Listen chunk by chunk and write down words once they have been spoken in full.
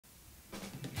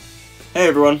Hey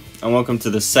everyone, and welcome to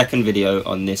the second video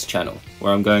on this channel,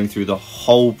 where I'm going through the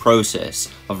whole process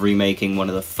of remaking one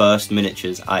of the first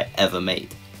miniatures I ever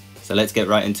made. So let's get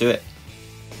right into it.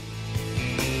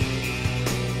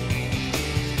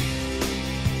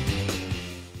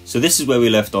 So this is where we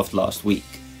left off last week.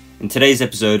 In today's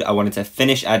episode, I wanted to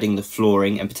finish adding the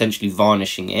flooring and potentially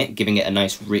varnishing it, giving it a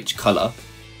nice rich colour.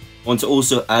 I want to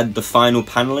also add the final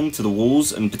panelling to the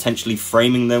walls and potentially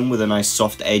framing them with a nice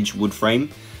soft edge wood frame.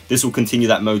 This will continue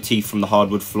that motif from the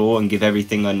hardwood floor and give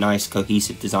everything a nice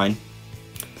cohesive design.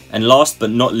 And last but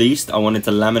not least, I wanted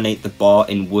to laminate the bar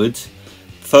in wood,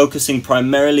 focusing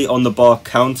primarily on the bar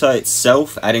counter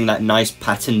itself, adding that nice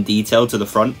pattern detail to the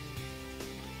front.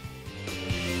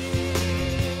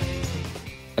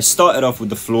 I started off with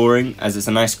the flooring as it's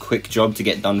a nice quick job to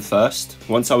get done first.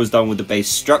 Once I was done with the base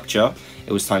structure,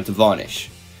 it was time to varnish.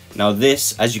 Now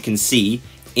this, as you can see,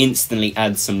 instantly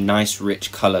adds some nice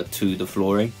rich colour to the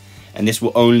flooring, and this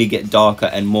will only get darker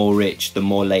and more rich the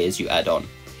more layers you add on.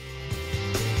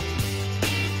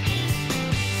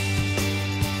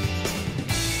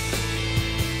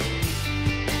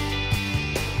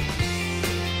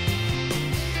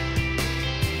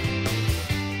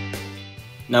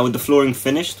 Now with the flooring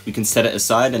finished, we can set it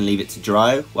aside and leave it to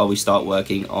dry while we start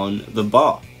working on the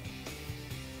bar.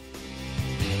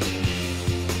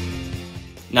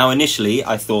 Now initially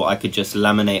I thought I could just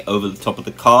laminate over the top of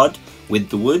the card with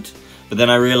the wood, but then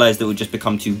I realised it would just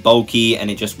become too bulky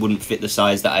and it just wouldn't fit the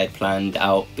size that I had planned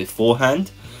out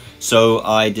beforehand. So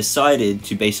I decided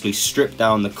to basically strip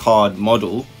down the card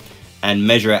model and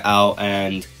measure it out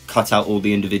and cut out all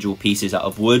the individual pieces out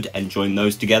of wood and join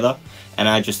those together, and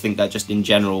I just think that just in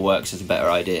general works as a better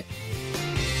idea.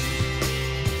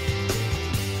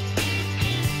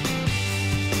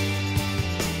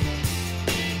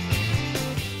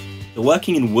 The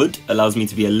working in wood allows me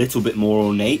to be a little bit more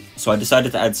ornate, so I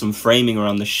decided to add some framing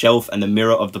around the shelf and the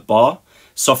mirror of the bar,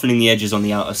 softening the edges on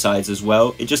the outer sides as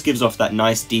well. It just gives off that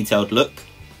nice detailed look.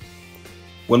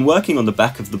 When working on the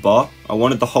back of the bar, I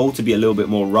wanted the whole to be a little bit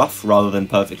more rough rather than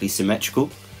perfectly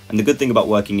symmetrical, and the good thing about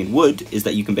working in wood is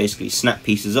that you can basically snap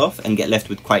pieces off and get left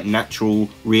with quite natural,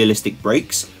 realistic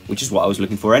breaks, which is what I was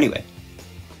looking for anyway.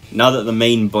 Now that the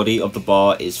main body of the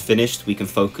bar is finished, we can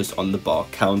focus on the bar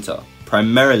counter.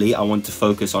 Primarily, I want to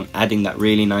focus on adding that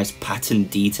really nice pattern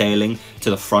detailing to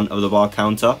the front of the bar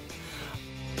counter.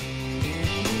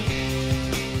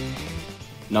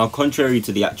 Now, contrary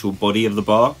to the actual body of the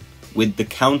bar, with the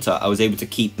counter I was able to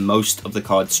keep most of the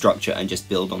card structure and just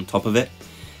build on top of it.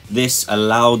 This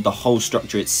allowed the whole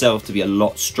structure itself to be a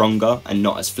lot stronger and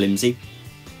not as flimsy.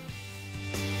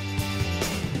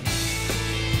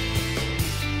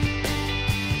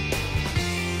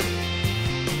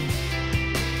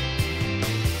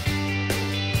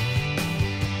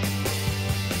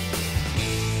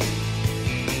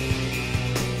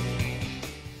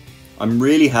 I'm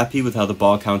really happy with how the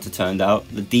bar counter turned out.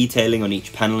 The detailing on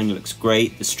each panelling looks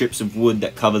great, the strips of wood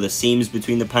that cover the seams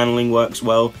between the panelling works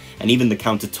well, and even the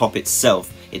countertop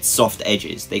itself, its soft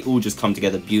edges, they all just come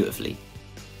together beautifully.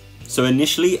 So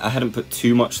initially I hadn't put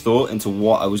too much thought into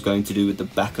what I was going to do with the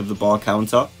back of the bar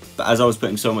counter, but as I was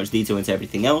putting so much detail into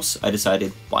everything else, I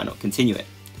decided why not continue it.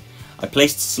 I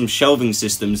placed some shelving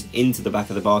systems into the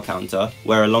back of the bar counter,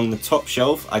 where along the top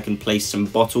shelf I can place some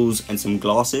bottles and some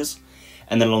glasses,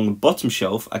 and then along the bottom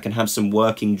shelf I can have some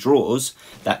working drawers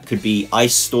that could be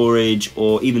ice storage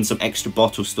or even some extra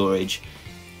bottle storage.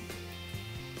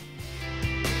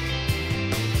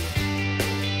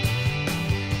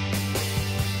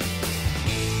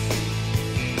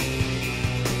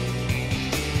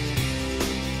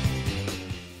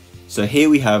 So here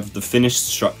we have the finished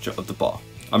structure of the bar.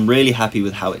 I'm really happy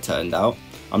with how it turned out.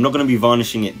 I'm not going to be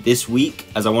varnishing it this week,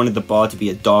 as I wanted the bar to be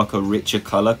a darker, richer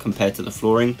colour compared to the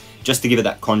flooring, just to give it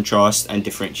that contrast and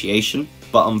differentiation.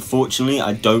 But unfortunately,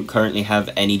 I don't currently have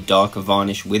any darker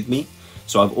varnish with me,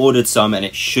 so I've ordered some and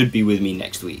it should be with me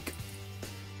next week.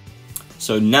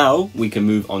 So now we can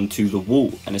move on to the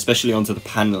wall, and especially onto the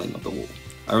panelling of the wall.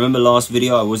 I remember last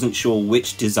video I wasn't sure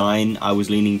which design I was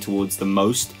leaning towards the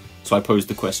most, so I posed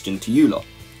the question to you lot.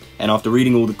 And after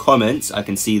reading all the comments, I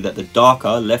can see that the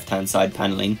darker left-hand side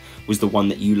panelling was the one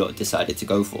that you lot decided to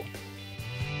go for.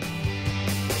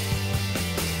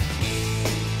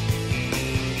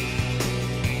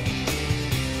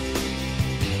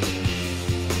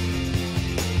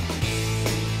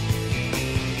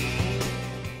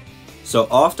 So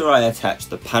after I attached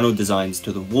the panel designs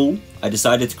to the wall, I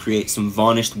decided to create some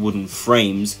varnished wooden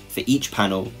frames for each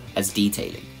panel as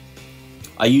detailing.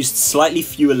 I used slightly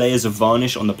fewer layers of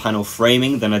varnish on the panel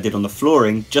framing than I did on the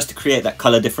flooring, just to create that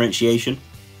colour differentiation.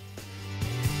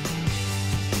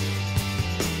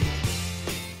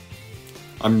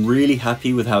 I'm really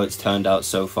happy with how it's turned out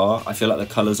so far. I feel like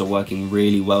the colours are working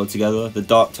really well together. The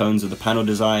dark tones of the panel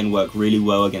design work really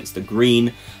well against the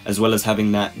green, as well as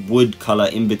having that wood colour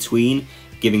in between,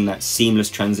 giving that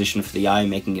seamless transition for the eye,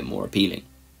 making it more appealing.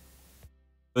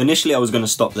 Initially I was going to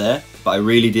stop there, but I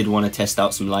really did want to test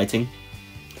out some lighting.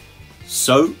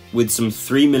 So, with some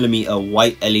 3mm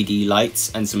white LED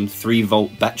lights and some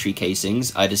 3V battery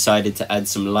casings, I decided to add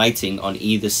some lighting on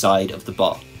either side of the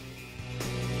bar.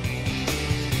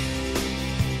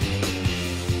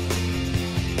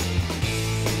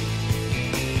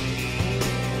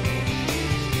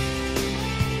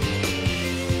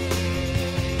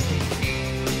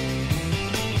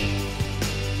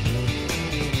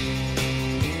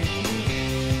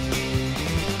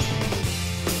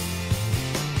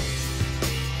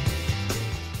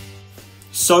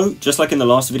 So, just like in the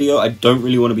last video, I don't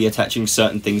really want to be attaching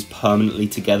certain things permanently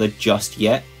together just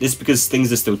yet. This is because things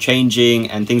are still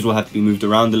changing and things will have to be moved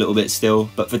around a little bit still,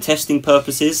 but for testing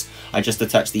purposes, I just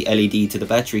attached the LED to the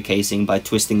battery casing by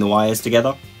twisting the wires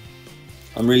together.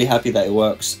 I'm really happy that it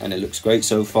works and it looks great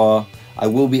so far. I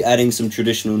will be adding some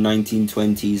traditional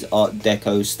 1920s Art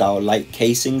Deco style light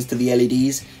casings to the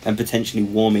LEDs and potentially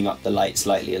warming up the light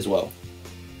slightly as well.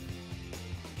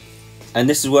 And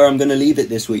this is where I'm going to leave it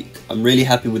this week. I'm really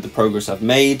happy with the progress I've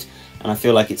made, and I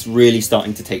feel like it's really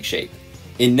starting to take shape.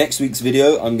 In next week's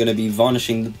video, I'm going to be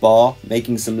varnishing the bar,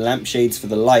 making some lampshades for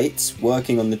the lights,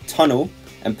 working on the tunnel,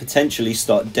 and potentially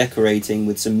start decorating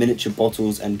with some miniature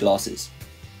bottles and glasses.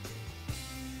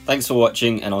 Thanks for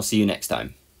watching, and I'll see you next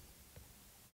time.